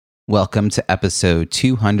Welcome to episode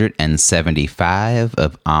 275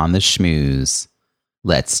 of On the Schmooze.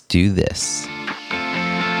 Let's do this.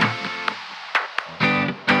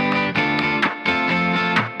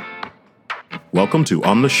 Welcome to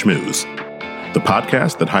On the Schmooze, the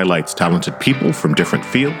podcast that highlights talented people from different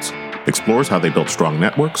fields, explores how they built strong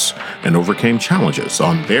networks, and overcame challenges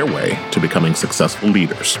on their way to becoming successful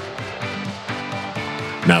leaders.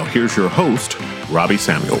 Now here's your host, Robbie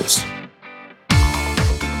Samuels.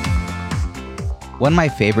 One of my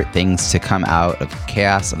favorite things to come out of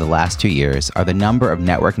chaos of the last 2 years are the number of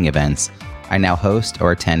networking events I now host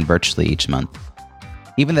or attend virtually each month.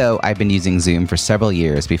 Even though I've been using Zoom for several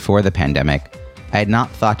years before the pandemic, I had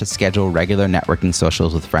not thought to schedule regular networking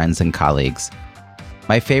socials with friends and colleagues.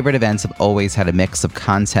 My favorite events have always had a mix of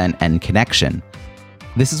content and connection.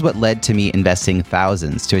 This is what led to me investing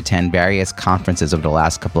thousands to attend various conferences over the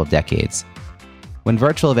last couple of decades. When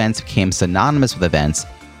virtual events became synonymous with events,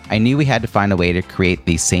 I knew we had to find a way to create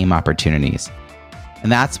these same opportunities.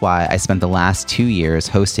 And that's why I spent the last 2 years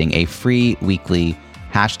hosting a free weekly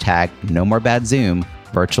 #NoMoreBadZoom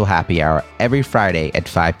virtual happy hour every Friday at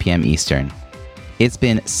 5 p.m. Eastern. It's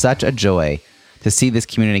been such a joy to see this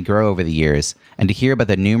community grow over the years and to hear about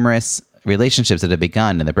the numerous relationships that have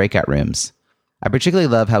begun in the breakout rooms. I particularly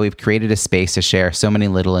love how we've created a space to share so many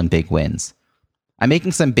little and big wins. I'm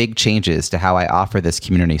making some big changes to how I offer this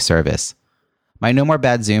community service. My No More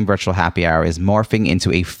Bad Zoom virtual happy hour is morphing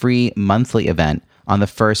into a free monthly event on the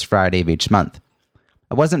first Friday of each month.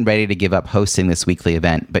 I wasn't ready to give up hosting this weekly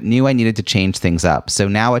event, but knew I needed to change things up, so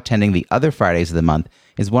now attending the other Fridays of the month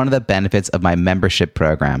is one of the benefits of my membership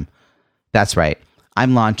program. That's right,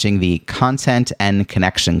 I'm launching the Content and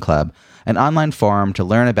Connection Club, an online forum to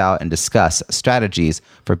learn about and discuss strategies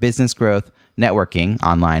for business growth, networking,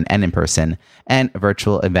 online and in person, and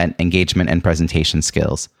virtual event engagement and presentation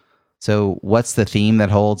skills. So what's the theme that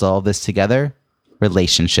holds all of this together?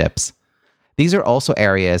 Relationships. These are also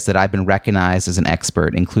areas that I've been recognized as an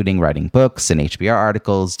expert, including writing books and HBR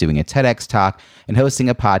articles, doing a TEDx talk, and hosting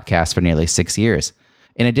a podcast for nearly 6 years,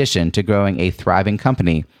 in addition to growing a thriving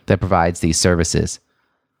company that provides these services.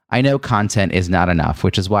 I know content is not enough,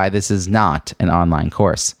 which is why this is not an online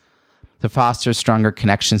course. To foster stronger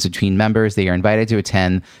connections between members, they are invited to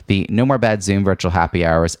attend the No More Bad Zoom virtual happy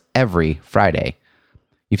hours every Friday.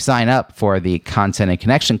 You've signed up for the Content and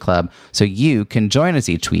Connection Club so you can join us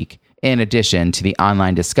each week. In addition to the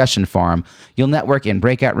online discussion forum, you'll network in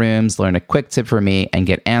breakout rooms, learn a quick tip from me, and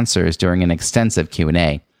get answers during an extensive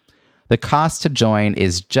Q&A. The cost to join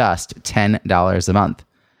is just $10 a month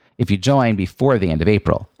if you join before the end of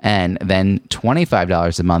April, and then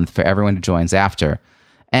 $25 a month for everyone who joins after,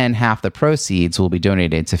 and half the proceeds will be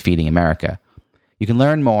donated to Feeding America. You can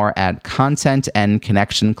learn more at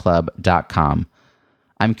contentandconnectionclub.com.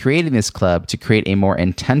 I'm creating this club to create a more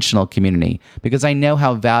intentional community because I know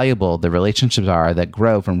how valuable the relationships are that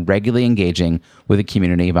grow from regularly engaging with a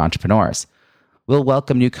community of entrepreneurs. We'll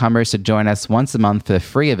welcome newcomers to join us once a month for the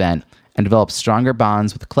free event and develop stronger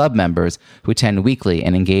bonds with club members who attend weekly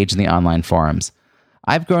and engage in the online forums.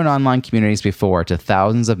 I've grown online communities before to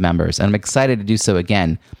thousands of members, and I'm excited to do so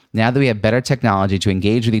again now that we have better technology to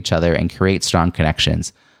engage with each other and create strong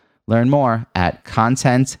connections. Learn more at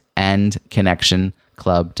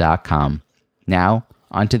contentandconnectionclub.com. Now,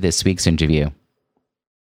 on to this week's interview.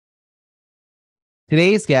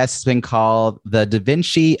 Today's guest has been called the Da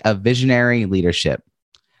Vinci of visionary leadership,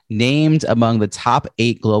 named among the top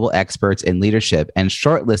 8 global experts in leadership and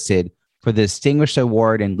shortlisted for the Distinguished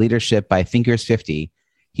Award in Leadership by Thinkers 50.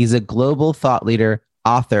 He's a global thought leader,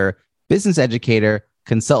 author, business educator,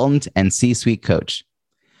 consultant, and C-suite coach.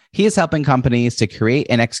 He is helping companies to create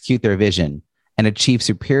and execute their vision and achieve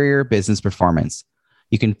superior business performance.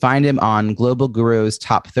 You can find him on Global Guru's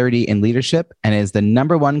Top 30 in Leadership and is the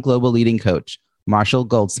 #1 global leading coach, Marshall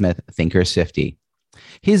Goldsmith, Thinkers 50.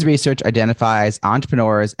 His research identifies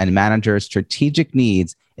entrepreneurs and managers' strategic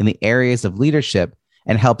needs in the areas of leadership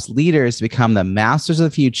and helps leaders become the masters of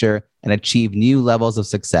the future and achieve new levels of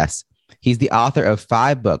success. He's the author of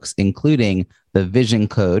 5 books, including The Vision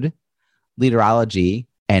Code, Leaderology,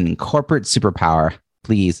 and Corporate Superpower.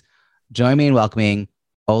 Please join me in welcoming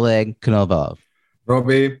Oleg Konovalov.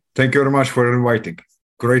 Robbie, thank you very much for inviting.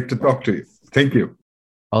 Great to talk to you. Thank you.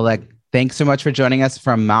 Oleg, thanks so much for joining us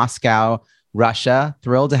from Moscow, Russia.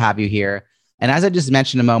 Thrilled to have you here. And as I just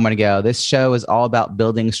mentioned a moment ago, this show is all about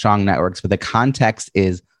building strong networks, but the context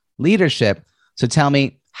is leadership. So tell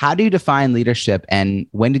me, how do you define leadership and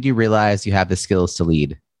when did you realize you have the skills to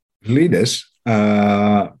lead? Leaders,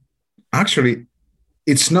 actually,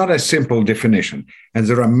 it's not a simple definition. And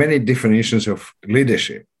there are many definitions of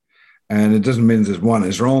leadership. And it doesn't mean that one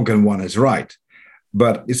is wrong and one is right.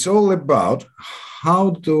 But it's all about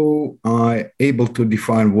how do I able to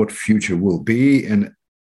define what future will be and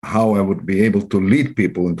how I would be able to lead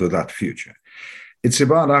people into that future. It's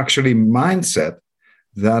about actually mindset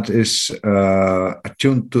that is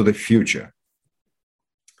attuned to the future.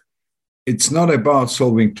 It's not about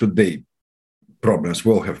solving today problems.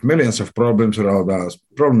 We'll have millions of problems around us,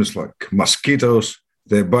 problems like mosquitoes.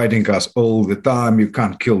 They're biting us all the time. You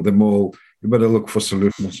can't kill them all. You better look for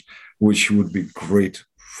solutions, which would be great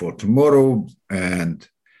for tomorrow and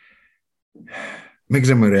make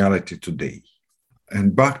them a reality today.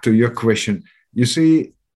 And back to your question, you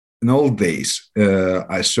see, in old days,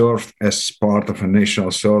 I served as part of a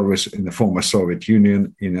national service in the former Soviet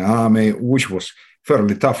Union in the army, which was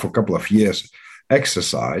fairly tough for a couple of years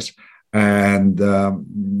exercise. And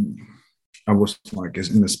I was like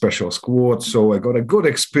in a special squad, so I got a good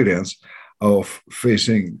experience of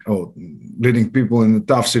facing or leading people in a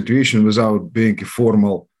tough situation without being a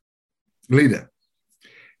formal leader.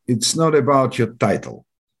 It's not about your title.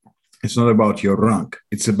 It's not about your rank.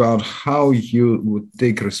 It's about how you would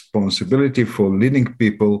take responsibility for leading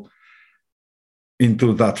people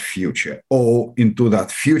into that future or into that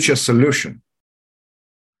future solution,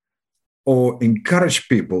 or encourage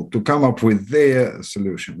people to come up with their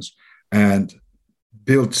solutions and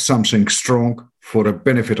build something strong for the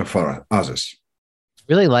benefit of others.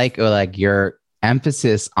 Really like your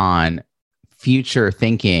emphasis on future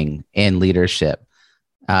thinking in leadership.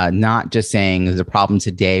 Not just saying there's a problem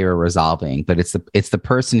today or resolving, but it's the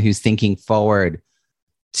person who's thinking forward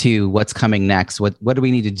to what's coming next. What do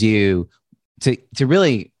we need to do to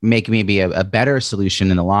really make maybe a better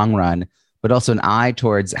solution in the long run, but also an eye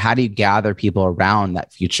towards how do you gather people around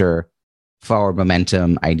that future forward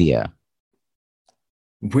momentum idea?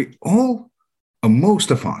 We all,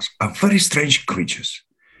 most of us, are very strange creatures.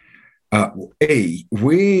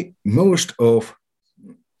 Most of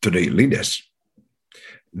today leaders,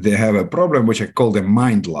 they have a problem which I call the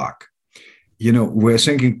mind lock. We're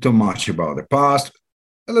thinking too much about the past,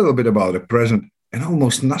 a little bit about the present, and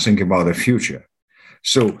almost nothing about the future.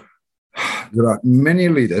 So there are many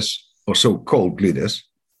leaders, or so-called leaders,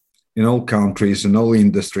 in all countries and all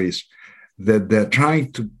industries, that they're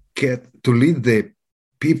trying to get to lead the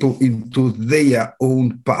people into their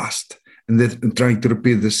own past, and they're trying to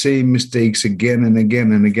repeat the same mistakes again and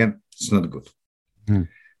again and again. It's not good. Mm.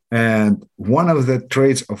 And one of the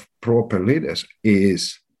traits of proper leaders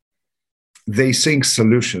is they think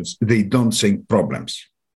solutions, they don't think problems.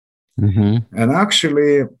 Mm-hmm. And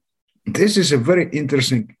actually, this is a very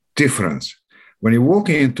interesting difference. When you walk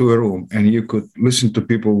into a room and you could listen to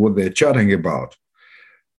people what they're chatting about,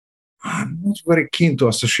 I'm not very keen to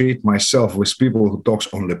associate myself with people who talk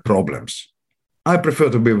only problems. I prefer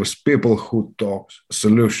to be with people who talk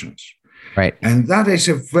solutions. Right. And that is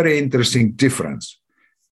a very interesting difference.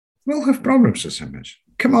 We'll have problems, as I mentioned.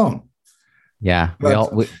 Come on. Yeah,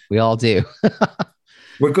 we all do.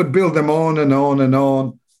 We could build them on and on and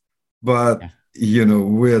on, but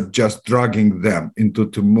we're just dragging them into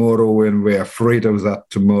tomorrow, and we're afraid of that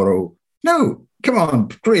tomorrow. No, come on,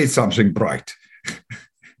 create something bright.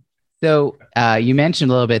 So you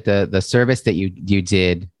mentioned a little bit the service that you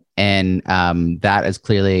did, and that is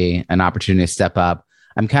clearly an opportunity to step up.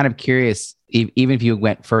 I'm kind of curious, even if you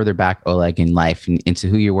went further back, Oleg, in life and into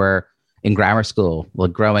who you were in grammar school,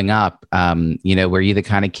 growing up, were you the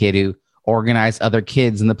kind of kid who organized other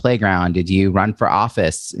kids in the playground? Did you run for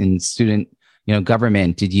office in student,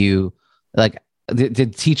 government? Did you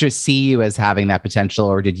did teachers see you as having that potential,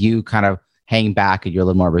 or did you kind of hang back and you're a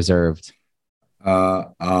little more reserved?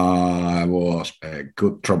 I was a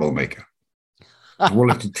good troublemaker.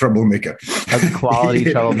 Quality troublemaker. A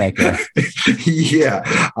quality troublemaker. Yeah,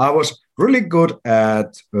 I was really good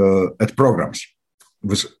at programs.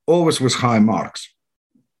 Always with high marks.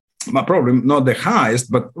 My problem, not the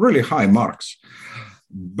highest, but really high marks.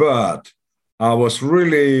 But I was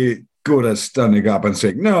really good at standing up and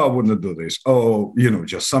saying, no, I wouldn't do this. Oh,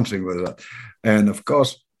 just something like that. And of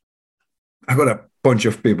course, I got a bunch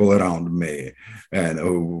of people around me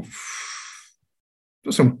and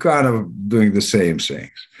some kind of doing the same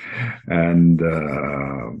things. And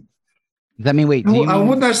does that mean, wait, I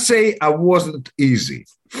would not say I wasn't easy.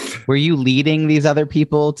 Were you leading these other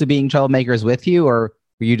people to being troublemakers with you, or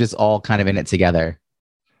were you just all kind of in it together?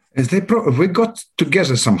 We got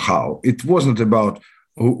together somehow. It wasn't about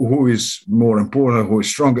who is more important, who is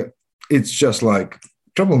stronger. It's just like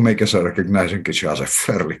troublemakers are recognizing each other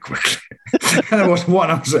fairly quickly. And I was one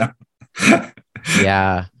of them.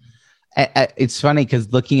 Yeah. It's funny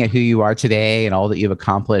because looking at who you are today and all that you've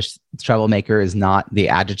accomplished, troublemaker is not the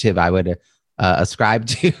adjective I would ascribe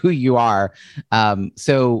to who you are.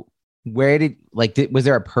 So was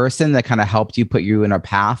there a person that kind of helped you put you in a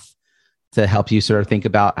path to help you sort of think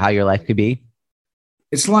about how your life could be?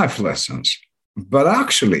 It's life lessons. But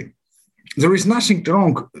actually, there is nothing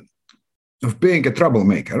wrong of being a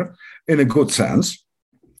troublemaker in a good sense,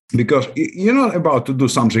 because you're not about to do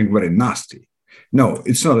something very nasty. No,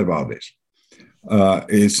 it's not about this.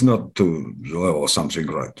 It's not to level something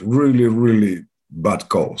right. Really, really bad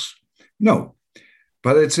calls. No.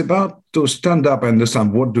 But it's about to stand up and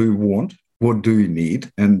understand, what do you want? What do you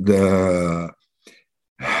need? And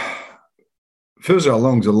further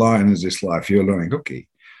along the line in this life, you're learning, okay,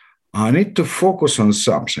 I need to focus on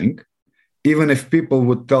something, even if people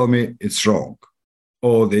would tell me it's wrong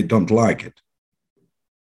or they don't like it.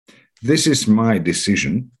 This is my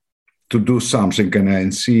decision to do something, and I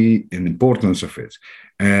see an importance of it.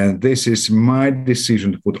 And this is my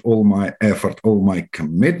decision to put all my effort, all my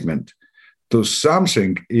commitment to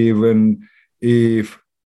something, even if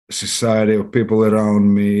society or people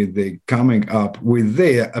around me, they're coming up with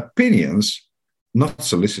their opinions, not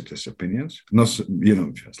solicitous opinions, not,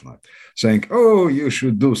 just like saying, oh, you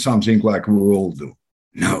should do something like we all do.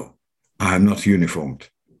 No, I'm not uniformed.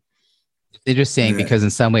 Interesting, because in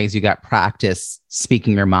some ways you got practice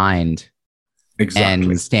speaking your mind. Exactly.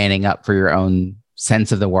 And standing up for your own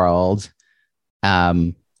sense of the world.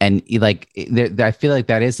 And I feel like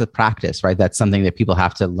that is a practice, right? That's something that people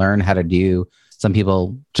have to learn how to do. Some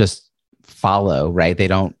people just follow, right? They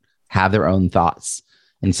don't have their own thoughts.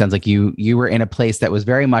 And it sounds like you were in a place that was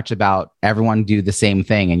very much about everyone do the same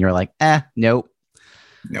thing. And you're like, nope.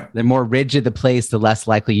 No. The more rigid the place, the less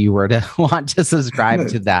likely you were to want to subscribe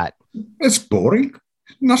to that. It's boring.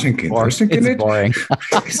 Nothing interesting in it. Boring.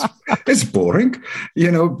 It's boring.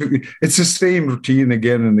 It's the same routine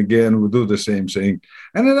again and again. We do the same thing.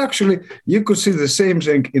 And then actually, you could see the same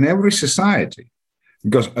thing in every society.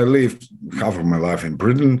 Because I lived half of my life in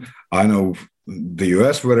Britain. I know the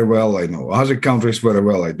US very well. I know other countries very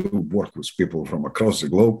well. I do work with people from across the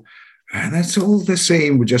globe. And it's all the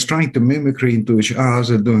same. We're just trying to mimicry into each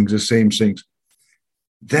other, doing the same things.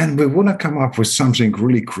 Then we want to come up with something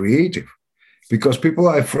really creative. Because people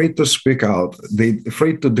are afraid to speak out. They're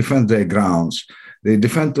afraid to defend their grounds. They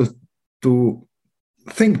defend to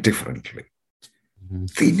think differently. Mm-hmm.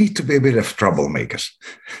 They need to be a bit of troublemakers.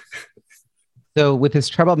 So with his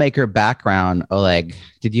troublemaker background, Oleg,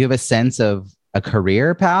 did you have a sense of a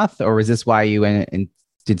career path, or was this why you went and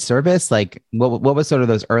did service? Like, what was sort of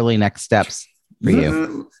those early next steps for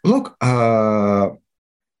you? Look,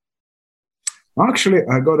 actually,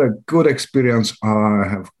 I got a good experience. I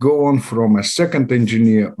have gone from a second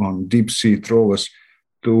engineer on deep sea trawlers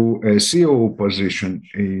to a COO position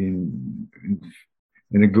in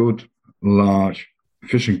a good, large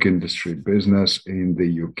fishing industry business in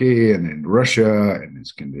the UK and in Russia and in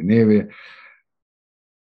Scandinavia.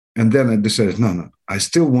 And then I decided, no, I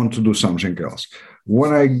still want to do something else.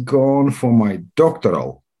 When I gone for my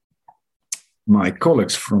doctoral, my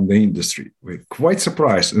colleagues from the industry were quite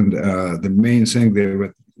surprised. And the main thing they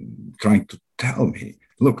were trying to tell me,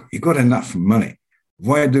 look, you got enough money.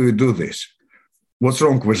 Why do you do this? What's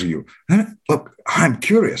wrong with you? Look, I'm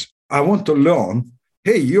curious. I want to learn.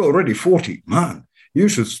 Hey, you're already 40. Man, you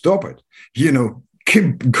should stop it.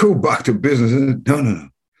 Go back to business. No.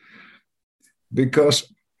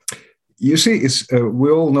 Because you see,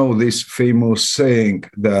 we all know this famous saying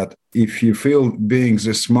that if you feel being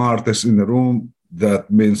the smartest in the room, that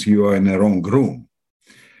means you are in the wrong room.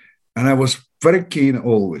 And I was very keen,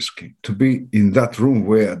 always keen, to be in that room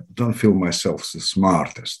where I don't feel myself the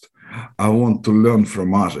smartest. I want to learn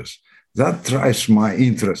from others. That drives my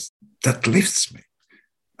interest. That lifts me.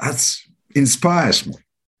 That inspires me.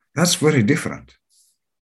 That's very different.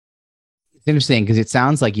 It's interesting because it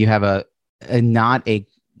sounds like you have a not a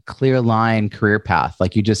clear line career path.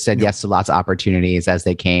 Like you just said yes to lots of opportunities as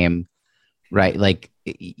they came, right? Like,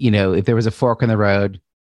 if there was a fork in the road,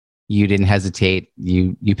 you didn't hesitate.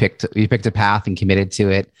 You picked a path and committed to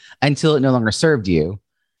it until it no longer served you.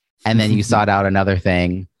 And then you sought out another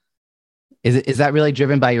thing. Is that really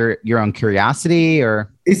driven by your own curiosity,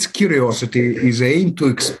 or? It's curiosity, is aim to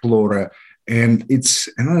explore. And it's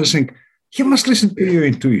another thing. You must listen to your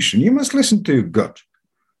intuition. You must listen to your gut.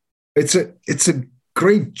 It's a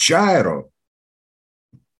great gyro,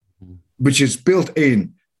 which is built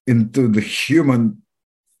into the human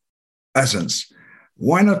essence.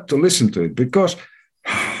 Why not to listen to it? Because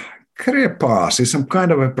career path is some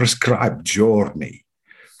kind of a prescribed journey.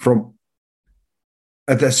 From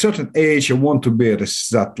at a certain age, you want to be at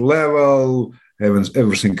that level, having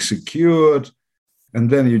everything secured, and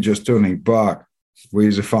then you're just turning back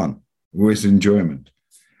with the fun, with enjoyment.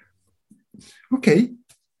 Okay,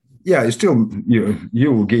 Yeah,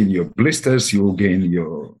 you will gain your blisters, you will gain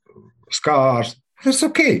your scars. That's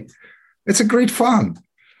okay. It's a great fun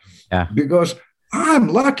Yeah. because I'm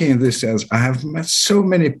lucky in this sense. I have met so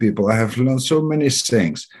many people. I have learned so many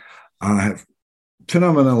things. I have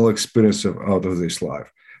phenomenal experience out of this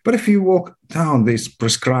life. But if you walk down this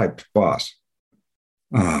prescribed path,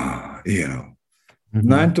 Mm-hmm.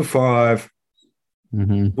 9 to 5,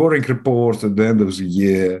 boring report at the end of the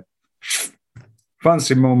year,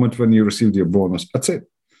 fancy moment when you received your bonus. That's it.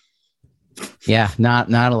 Yeah, not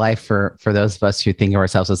a life for those of us who think of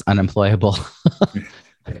ourselves as unemployable.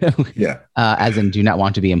 Yeah. As in do not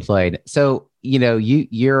want to be employed. So,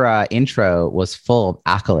 your intro was full of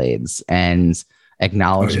accolades and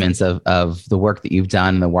acknowledgments of the work that you've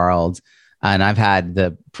done in the world. And I've had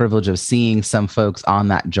the privilege of seeing some folks on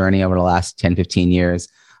that journey over the last 10, 15 years.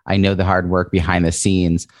 I know the hard work behind the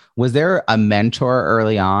scenes. Was there a mentor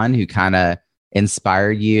early on who kind of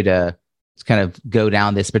inspired you to kind of go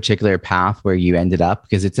down this particular path where you ended up?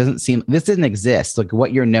 Because this didn't exist. Like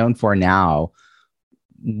what you're known for now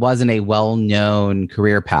wasn't a well-known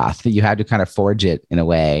career path, that you had to kind of forge it in a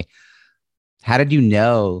way. How did you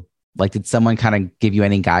know? Like, did someone kind of give you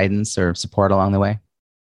any guidance or support along the way?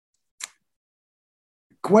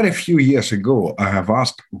 Quite a few years ago, I have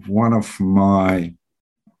asked one of my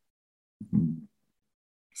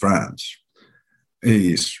friends.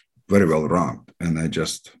 He is very well rounded, and I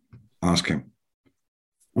just asked him,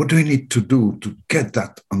 what do you need to do to get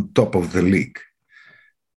that on top of the league?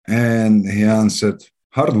 And he answered,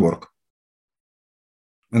 hard work.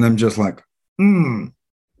 And I'm just like,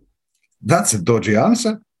 that's a dodgy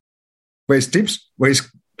answer. Where's tips? Where's,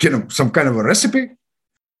 some kind of a recipe?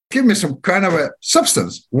 Give me some kind of a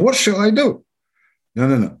substance. What shall I do?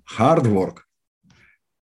 No. Hard work.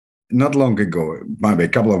 Not long ago, maybe a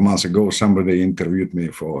couple of months ago, somebody interviewed me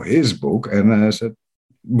for his book. And I said,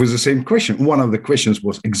 with the same question, one of the questions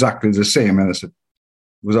was exactly the same. And I said,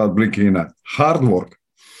 without blinking an eye, hard work.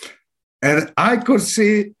 And I could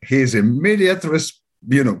see his immediate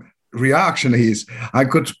reaction. I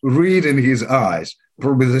could read in his eyes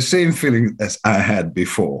probably the same feeling as I had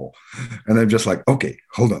before. And I'm just like, okay,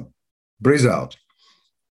 hold on, breathe out.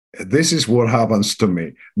 This is what happens to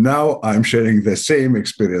me. Now I'm sharing the same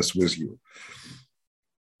experience with you.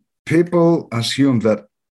 People assume that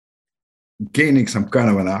gaining some kind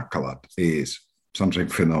of an accolade is something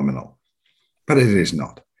phenomenal, but it is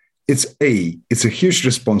not. It's a huge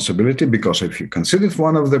responsibility, because if you consider it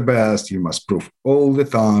one of the best, you must prove all the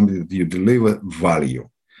time that you deliver value.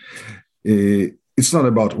 It's not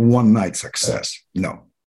about one night success, no.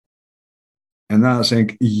 And I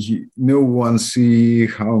think no one see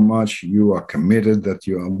how much you are committed, that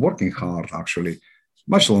you are working hard, actually,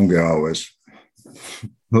 much longer hours,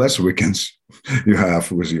 less weekends you have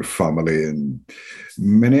with your family and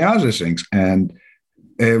many other things. And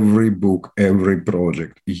every book, every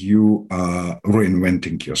project, you are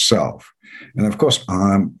reinventing yourself. And of course,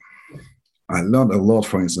 I learned a lot,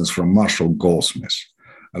 for instance, from Marshall Goldsmith.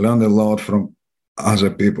 I learned a lot from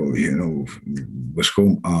other people, with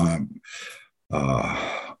whom I'm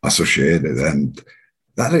associated. And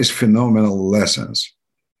that is phenomenal lessons.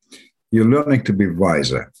 You're learning to be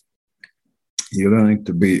wiser. You're learning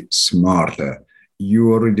to be smarter.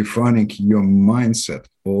 You are redefining your mindset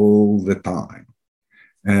all the time.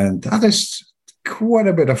 And that is quite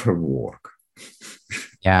a bit of her work.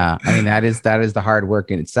 Yeah. I mean, that is the hard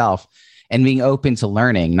work in itself, and being open to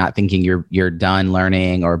learning, not thinking you're done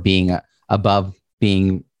learning or being above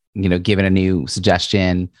being, given a new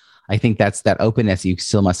suggestion. I think that's that openness you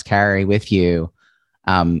still must carry with you.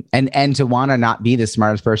 And to want to not be the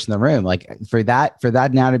smartest person in the room. Like for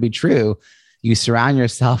that now to be true, you surround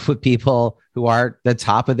yourself with people who are the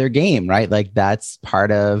top of their game, right? Like that's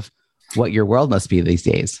part of what your world must be these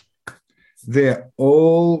days. They're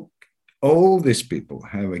all these people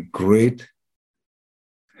have a great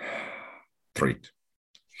trait,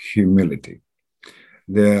 humility.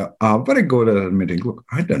 They are very good at admitting, look,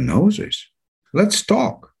 I don't know this. Let's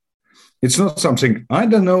talk. It's not something, I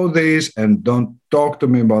don't know this and don't talk to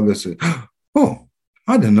me about this. Oh,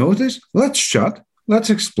 I don't know this. Let's chat. Let's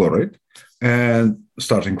explore it. And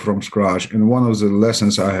starting from scratch. And one of the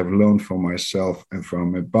lessons I have learned for myself and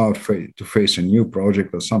from about to face a new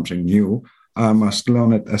project or something new, I must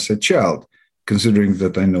learn it as a child, considering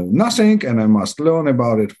that I know nothing and I must learn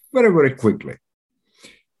about it very, very quickly.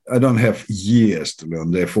 I don't have years to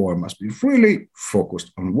learn. Therefore, I must be really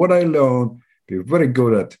focused on what I learn, be very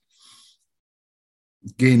good at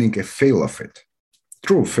gaining a feel of it,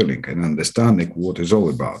 true feeling and understanding what it's all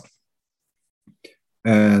about.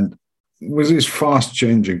 And with this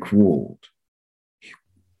fast-changing world,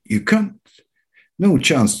 you no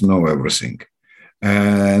chance to know everything.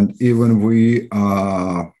 And even we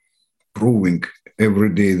are proving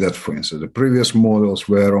every day that, for instance, the previous models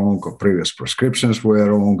were wrong, or previous prescriptions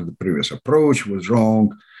were wrong, the previous approach was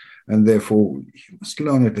wrong, and therefore you must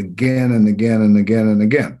learn it again and again and again and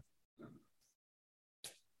again.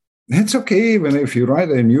 It's okay even if you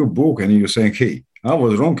write a new book and you're saying, hey, I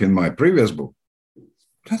was wrong in my previous book.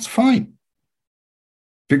 That's fine.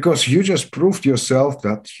 Because you just proved yourself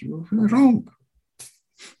that you were wrong.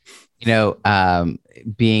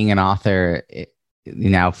 Being an author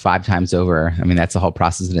now 5 times over, I mean, that's a whole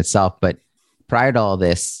process in itself. But prior to all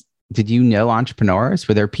this, did you know entrepreneurs?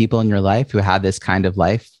 Were there people in your life who had this kind of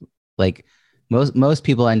life? Like most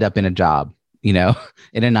people end up in a job, in a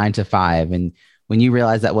 9-to-5. And when you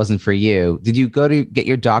realized that wasn't for you, did you go to get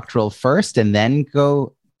your doctoral first and then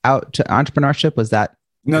go out to entrepreneurship? Was that?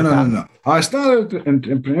 No. I started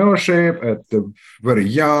entrepreneurship at the very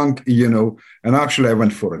young, and actually I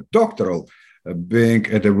went for a doctoral, being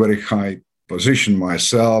at a very high position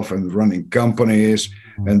myself and running companies,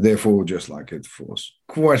 and therefore just like it was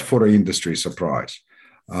quite for an industry surprise.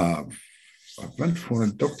 I went for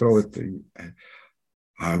a doctoral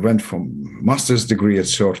I went for master's degree at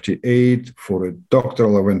 38. For a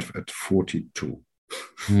doctoral, I went at 42.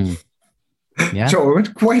 Yeah. So I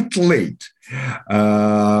went quite late.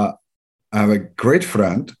 I have a great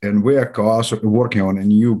friend, and we are working on a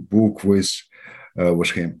new book with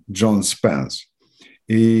him, John Spence.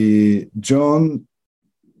 John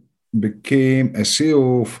became a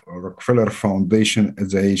CEO of Rockefeller Foundation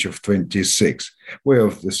at the age of 26. We're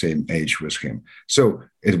of the same age with him. So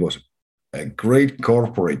it was a great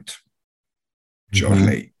corporate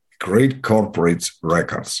journey, great corporate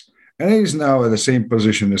records. And he's now at the same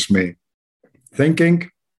position as me, thinking,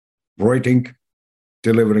 writing,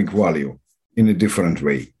 delivering value in a different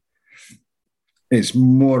way. It's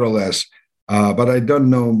more or less, but I don't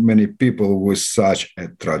know many people with such a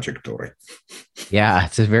trajectory. Yeah,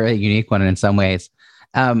 it's a very unique one in some ways.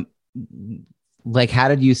 Like, how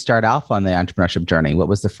did you start off on the entrepreneurship journey? What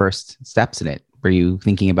was the first steps in it? Were you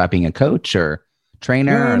thinking about being a coach or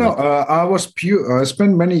trainer? No. I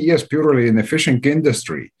spent many years purely in the fishing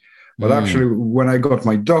industry. But actually, when I got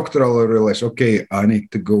my doctoral, I realized, okay, I need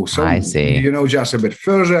to go just a bit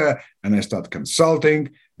further. And I started consulting.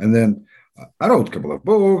 And then I wrote a couple of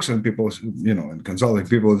books, and people, and consulting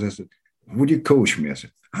people said, would you coach me? I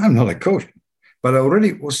said, I'm not a coach. But I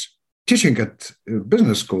already was teaching at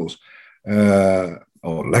business schools or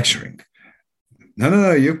lecturing.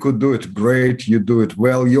 No, you could do it great. You do it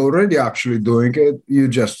well. You're already actually doing it. You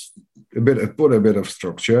just put a bit of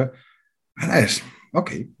structure. And I said,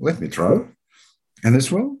 okay, let me try. And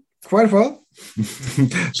as well, quite well.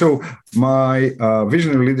 So my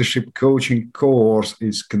visionary leadership coaching course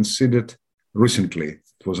is considered recently,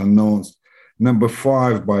 it was announced, number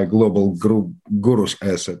 5 by Global Group Gurus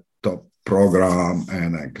as a top program.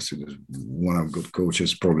 And I consider one of good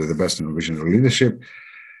coaches, probably the best in visionary leadership.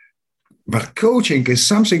 But coaching is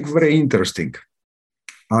something very interesting.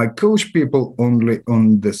 I coach people only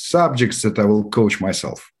on the subjects that I will coach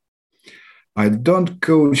myself. I don't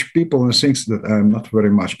coach people on things that I'm not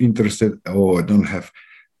very much interested or don't have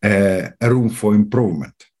a room for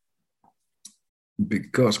improvement.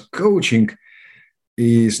 Because coaching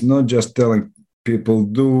is not just telling people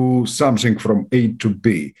do something from A to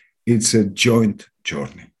B. It's a joint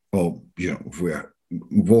journey. Or, we are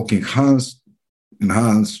walking hands in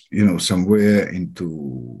hands, somewhere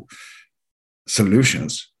into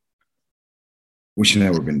solutions which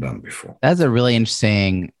never been done before. That's a really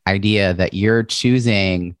interesting idea that you're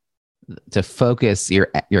choosing to focus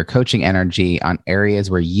your coaching energy on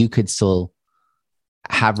areas where you could still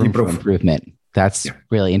have room for improvement. That's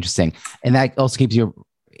really interesting. And that also keeps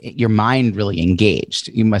your mind really engaged.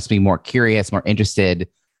 You must be more curious, more interested,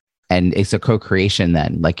 and it's a co-creation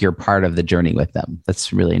then, like you're part of the journey with them.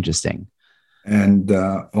 That's really interesting. And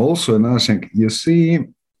also another thing, you see,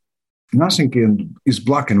 nothing is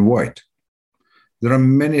black and white. There are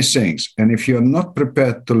many things. And if you're not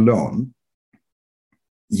prepared to learn,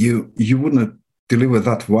 you wouldn't deliver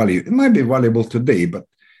that value. It might be valuable today, but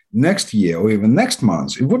next year or even next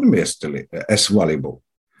month, it wouldn't be as valuable.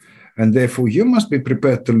 And therefore, you must be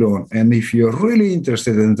prepared to learn. And if you're really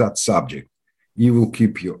interested in that subject, you will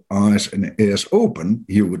keep your eyes and ears open.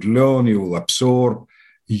 You would learn, you will absorb,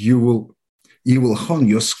 you will hone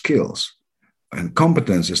your skills and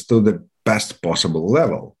competences to the best possible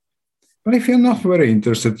level. But if you're not very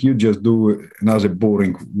interested, you just do another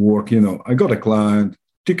boring work. I got a client,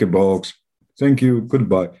 tick a box, thank you,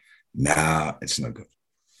 goodbye. Nah, it's not good.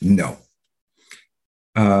 No.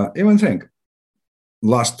 Even think,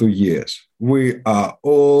 last 2 years, we are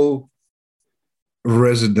all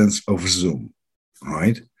residents of Zoom,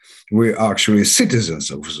 right? We're actually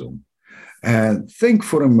citizens of Zoom. And think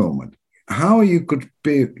for a moment how you could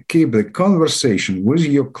keep the conversation with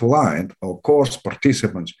your client or course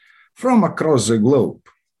participants from across the globe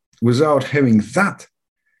without having that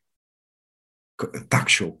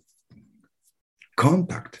tactile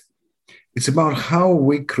contact. It's about how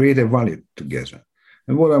we create a value together.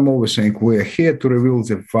 And what I'm always saying, we're here to reveal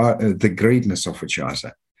the greatness of each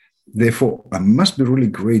other. Therefore, I must be really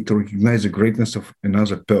great to recognize the greatness of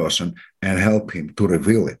another person and help him to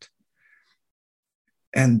reveal it.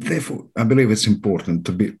 And therefore, I believe it's important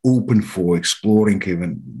to be open for exploring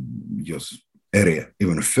even your area,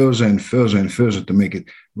 even further and further and further to make it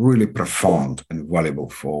really profound and valuable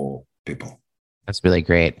for people. That's really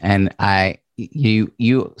great. And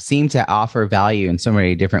you seem to offer value in so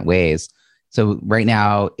many different ways. So right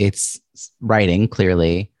now it's writing,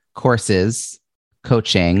 clearly, courses,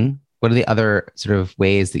 coaching. What are the other sort of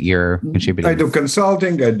ways that you're contributing? I do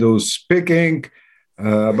consulting, I do speaking,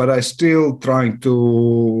 but I still trying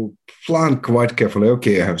to plan quite carefully.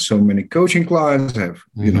 Okay, I have so many coaching clients, I have,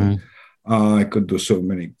 I could do so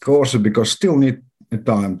many courses because still need a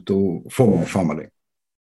time for my family.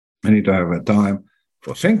 I need to have a time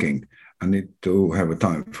for thinking. I need to have a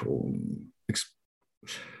time for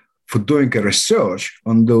doing a research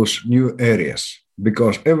on those new areas,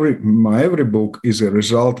 because every book is a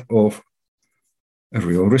result of a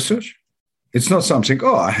real research. It's not something,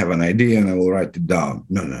 I have an idea and I will write it down.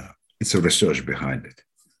 No. It's a research behind it.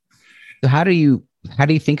 So how do you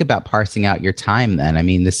think about parsing out your time then? I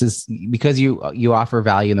mean, this is because you offer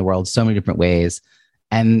value in the world so many different ways.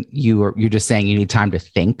 And you're just saying you need time to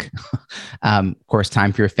think, of course,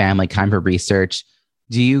 time for your family, time for research.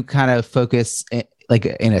 Do you kind of focus like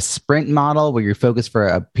in a sprint model where you're focused for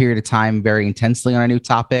a period of time very intensely on a new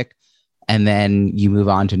topic, and then you move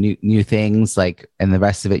on to new things, like, and the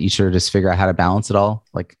rest of it, you sort of just figure out how to balance it all?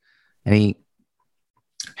 Like,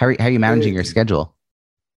 how are you managing your schedule?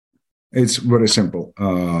 It's very simple.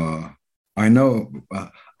 I know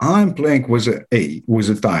I'm playing with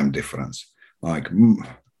a time difference. Like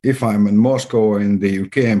if I'm in Moscow in the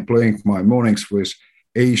UK, I'm playing my mornings with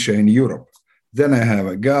Asia and Europe. Then I have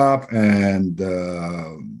a gap, and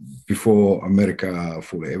before America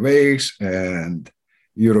fully awakes and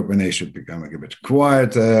Europe and Asia becoming a bit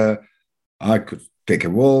quieter, I could take a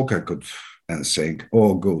walk. I could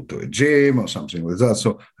go to a gym or something like that.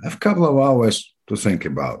 So I have a couple of hours to think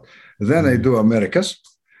about. Then I do Americas,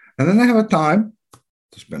 and then I have a time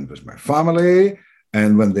to spend with my family.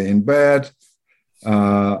 And when they're in bed,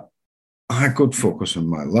 I could focus on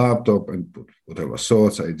my laptop and put whatever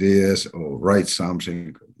thoughts, ideas, or write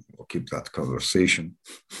something, or keep that conversation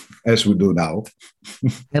as we do now.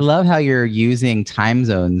 I love how you're using time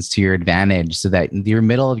zones to your advantage so that your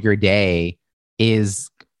middle of your day is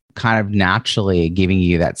kind of naturally giving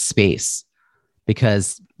you that space,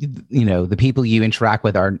 because, the people you interact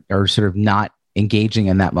with are sort of not engaging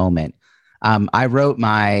in that moment. I wrote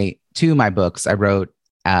two of my books. I wrote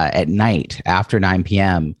at night after 9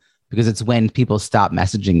 p.m. because it's when people stop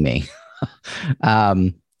messaging me.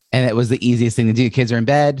 And it was the easiest thing to do. Kids are in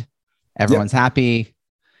bed, everyone's happy.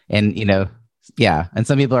 And, and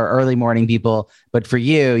some people are early morning people, but for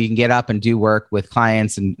you can get up and do work with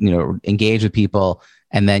clients and, engage with people,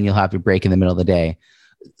 and then you'll have your break in the middle of the day.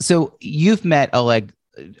 So you've met Oleg.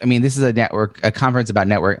 I mean, this is a conversation about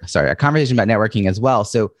networking as well.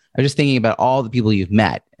 So I'm just thinking about all the people you've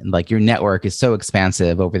met, and like your network is so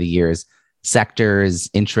expansive over the years, sectors,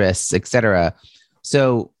 interests, etc.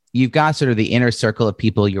 So you've got sort of the inner circle of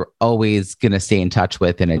people you're always going to stay in touch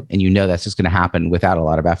with, and that's just going to happen without a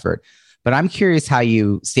lot of effort. But I'm curious how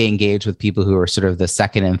you stay engaged with people who are sort of the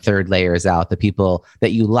second and third layers out, the people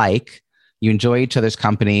that you like, you enjoy each other's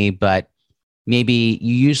company, but maybe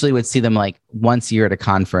you usually would see them like once a year at a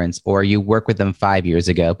conference, or you work with them 5 years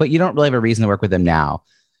ago, but you don't really have a reason to work with them now.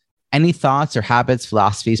 Any thoughts or habits,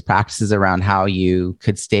 philosophies, practices around how you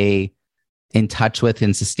could stay in touch with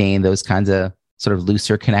and sustain those kinds of sort of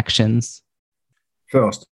looser connections?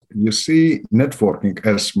 First, you see, networking,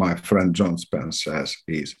 as my friend John Spence says,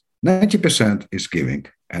 is 90% is giving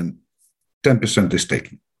and 10% is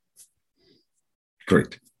taking.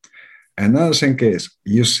 Great. Another thing is,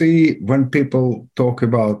 you see, when people talk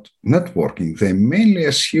about networking, they mainly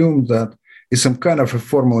assume that it's some kind of a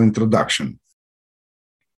formal introduction.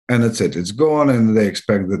 And that's it. It's gone, and they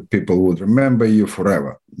expect that people would remember you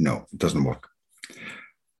forever. No, it doesn't work.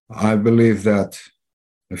 I believe that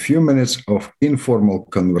a few minutes of informal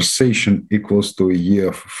conversation equals to a year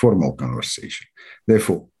of formal conversation.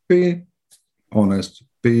 Therefore, be honest,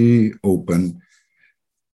 be open,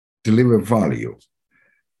 deliver value.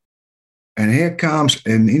 And here comes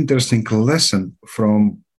an interesting lesson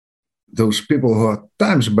from those people who are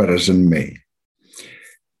times better than me.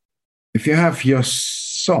 If you have your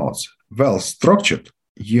thoughts well structured,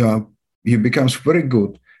 you becomes very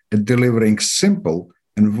good at delivering simple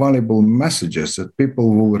and valuable messages that people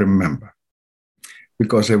will remember,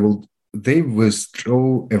 because they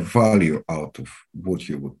withdraw a value out of what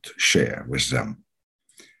you would share with them.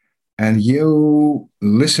 And you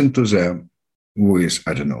listen to them with,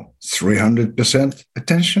 300%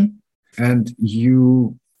 attention, and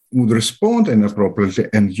you would respond inappropriately,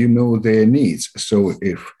 and you know their needs. So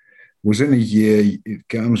if within a year it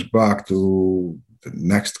comes back to the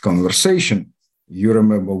next conversation, you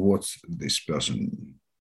remember what this person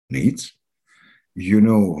needs, you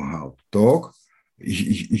know how to talk,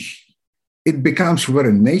 it becomes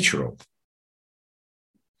very natural.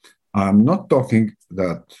 I'm not talking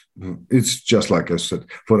that it's just like I said,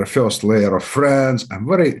 for a first layer of friends. I'm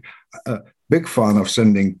very big fan of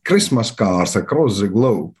sending Christmas cards across the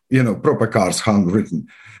globe, proper cards, handwritten,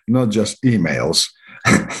 not just emails.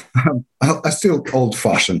 I'm still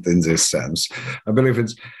old-fashioned in this sense. I believe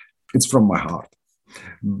it's from my heart.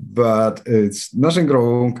 But it's nothing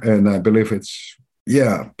wrong, and I believe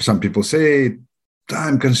some people say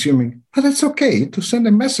time-consuming, but it's okay to send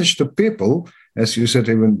a message to people, as you said,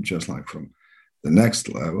 even just like from the next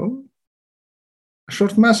level, a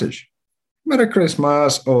short message, Merry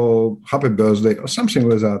Christmas or Happy Birthday or something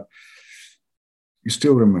like that. You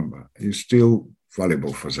still remember, you're still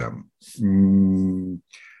valuable for them.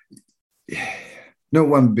 No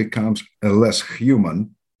one becomes a less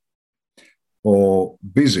human or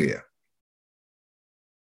busier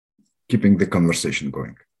keeping the conversation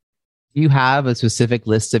going. Do you have a specific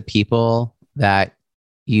list of people that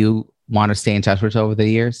you want to stay in touch with over the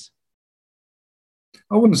years?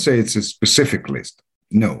 I wouldn't say it's a specific list.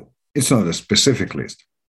 No, it's not a specific list.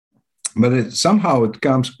 But somehow it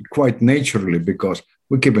comes quite naturally because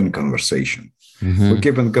we keep in conversation. Mm-hmm. We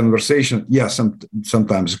keep in conversation. Yeah,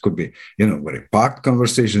 sometimes it could be, very packed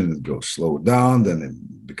conversation. It goes slow down, then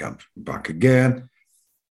it becomes back again.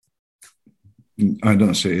 I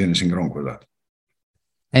don't see anything wrong with that.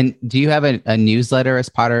 And do you have a newsletter as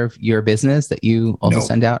part of your business that you also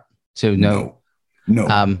send out? So no.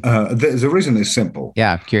 The reason is simple.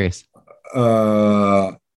 Yeah, I'm curious.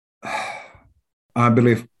 I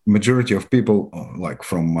believe majority of people, like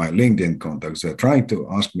from my LinkedIn contacts, they're trying to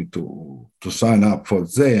ask me to sign up for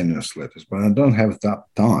their newsletters, but I don't have that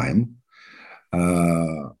time.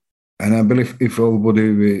 And I believe if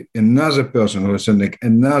another person who is sending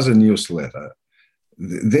another newsletter,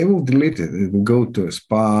 they will delete it. It will go to a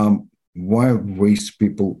spam. Why waste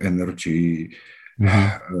people energy,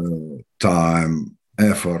 time,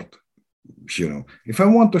 effort? If I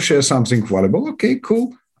want to share something valuable, okay,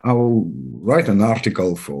 cool. I will write an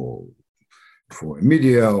article for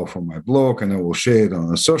media or for my blog, and I will share it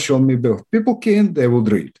on a social media. If people can, they will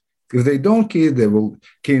read. If they don't care, they will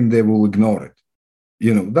ignore it.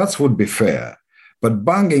 That would be fair. But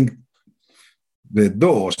banging the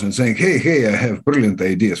doors and saying, hey, I have brilliant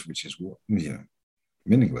ideas, which is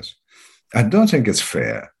meaningless. I don't think it's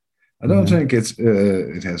fair. I don't think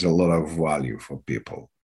it has a lot of value for people.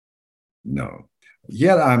 No.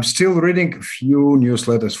 Yeah, I'm still reading a few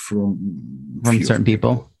newsletters from certain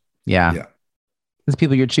people. Yeah. There's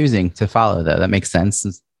people you're choosing to follow, though. That makes sense.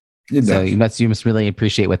 So you must really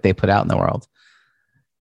appreciate what they put out in the world.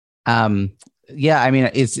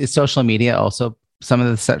 Is social media also some of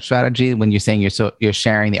the strategy when you're saying you're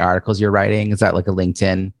sharing the articles you're writing? Is that like a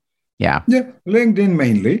LinkedIn? Yeah, LinkedIn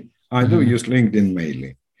mainly. I do use LinkedIn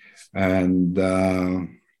mainly, and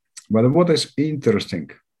but what is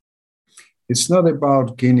interesting, it's not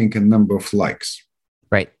about gaining a number of likes.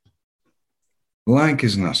 Right. Like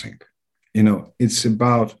is nothing. It's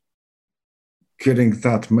about getting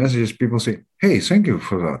that message. People say, hey, thank you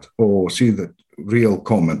for that. Or see the real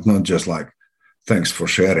comment, not just like, thanks for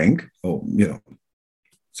sharing, or,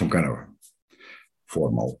 some kind of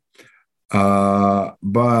formal.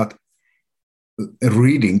 But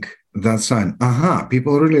reading that sign,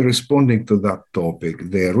 people are really responding to that topic.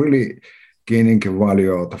 They're really gaining a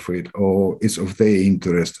value out of it, or it's of their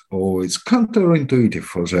interest, or it's counterintuitive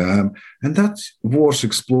for them, and that's worth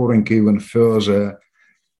exploring even further.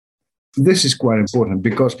 This is quite important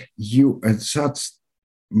because at that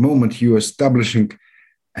moment, you're establishing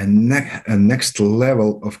a next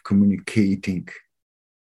level of communicating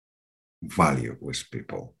value with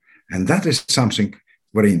people, and that is something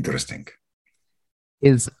very interesting.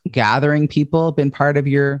 Is gathering people been part of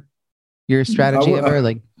your strategy ever,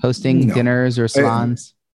 like hosting dinners or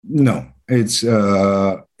salons? No, it's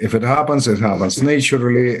if it happens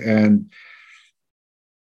naturally, and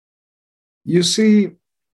You see,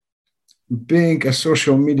 being a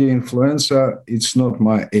social media influencer, it's not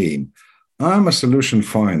my aim. I'm a solution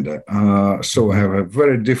finder, so I have a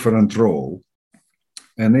very different role.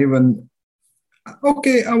 And even,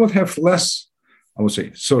 okay, I would have less, I would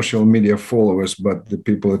say, social media followers, but the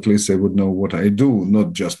people, at least they would know what I do,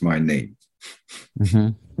 not just my name.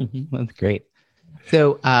 That's great.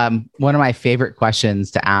 So one of my favorite questions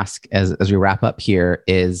to ask as we wrap up here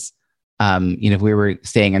is, if we were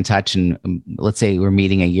staying in touch and let's say we're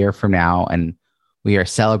meeting a year from now and we are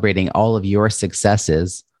celebrating all of your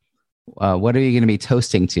successes, what are you going to be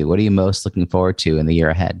toasting to? What are you most looking forward to in the year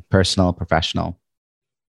ahead? Personal, professional?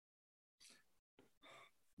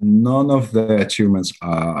 None of the achievements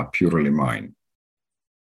are purely mine.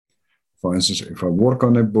 For instance, if I work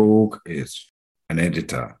on a book, it's an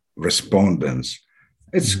editor, respondents.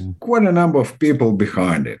 It's quite a number of people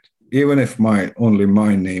behind it, even if only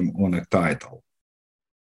my name on a title.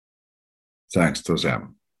 Thanks to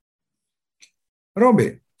them.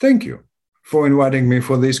 Robbie, thank you for inviting me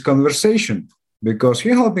for this conversation, because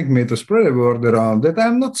you're helping me to spread the word around that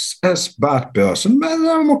I'm not as bad person, but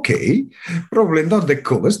I'm okay. Probably not the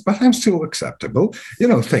coolest, but I'm still acceptable.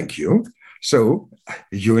 Thank you. So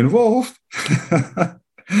you involved.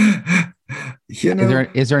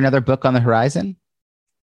 Is there another book on the horizon?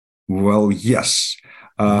 Well, yes.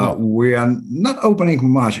 We are not opening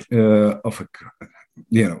much of a,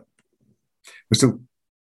 we're still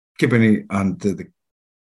keeping it under the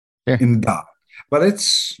in dark, but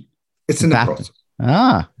it's in the process.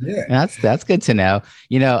 Yeah, that's good to know.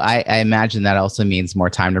 I imagine that also means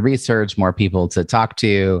more time to research, more people to talk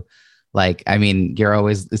to.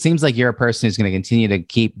 It seems like you're a person who's going to continue to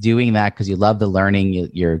keep doing that because you love the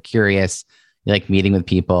learning. You're curious. You like meeting with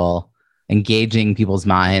people, engaging people's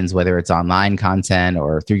minds, whether it's online content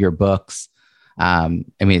or through your books. I'm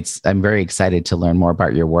very excited to learn more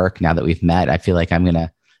about your work now that we've met. I feel like I'm going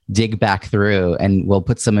to dig back through, and we'll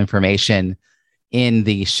put some information in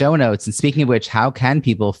the show notes. And speaking of which, how can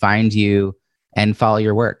people find you and follow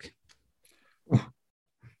your work?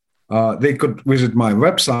 They could visit my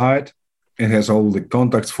website. It has all the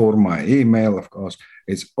contacts for my email, of course.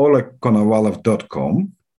 It's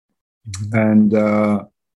olegkonovalov.com. And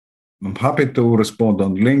I'm happy to respond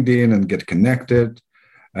on LinkedIn and get connected.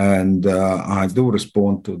 And I do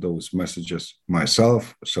respond to those messages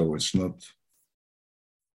myself. So it's not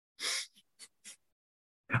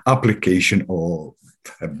application or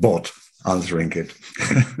a bot answering it.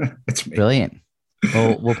 It's me. Brilliant.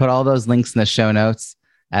 Well, we'll put all those links in the show notes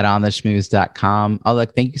at ontheschmooze.com.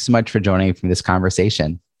 Oleg, thank you so much for joining me for this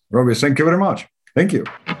conversation. Robbie, thank you very much. Thank you.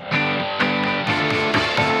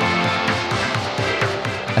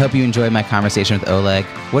 I hope you enjoyed my conversation with Oleg.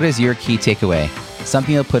 What is your key takeaway?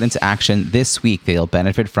 Something you'll put into action this week that you'll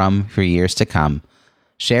benefit from for years to come.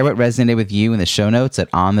 Share what resonated with you in the show notes at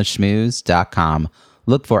ontheschmooze.com.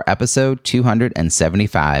 Look for episode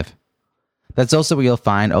 275. That's also where you'll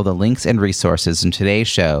find all the links and resources in today's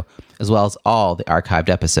show, as well as all the archived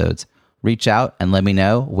episodes. Reach out and let me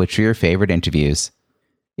know which are your favorite interviews.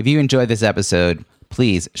 If you enjoyed this episode,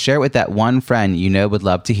 please share it with that one friend you know would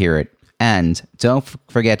love to hear it. And don't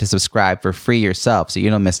forget to subscribe for free yourself so you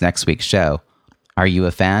don't miss next week's show. Are you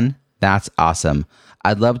a fan? That's awesome.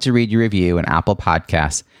 I'd love to read your review on Apple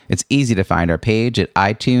Podcasts. It's easy to find our page at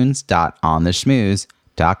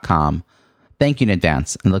itunes.ontheschmooze.com. Thank you in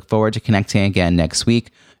advance and look forward to connecting again next week.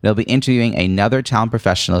 We'll be interviewing another talent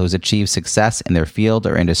professional who's achieved success in their field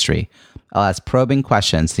or industry. I'll ask probing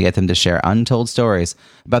questions to get them to share untold stories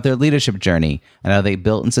about their leadership journey and how they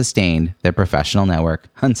built and sustained their professional network.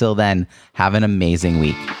 Until then, have an amazing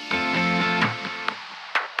week.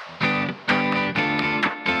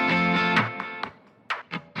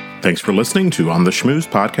 Thanks for listening to On the Schmooze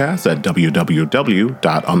podcast at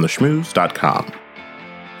www.ontheschmooze.com.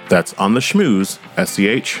 That's On the Schmooze,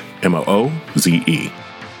 SCHMOOZE.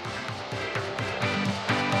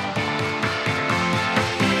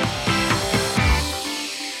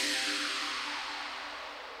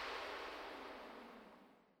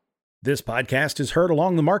 This podcast is heard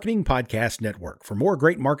along the Marketing Podcast Network. For more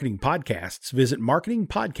great marketing podcasts, visit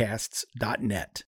marketingpodcasts.net.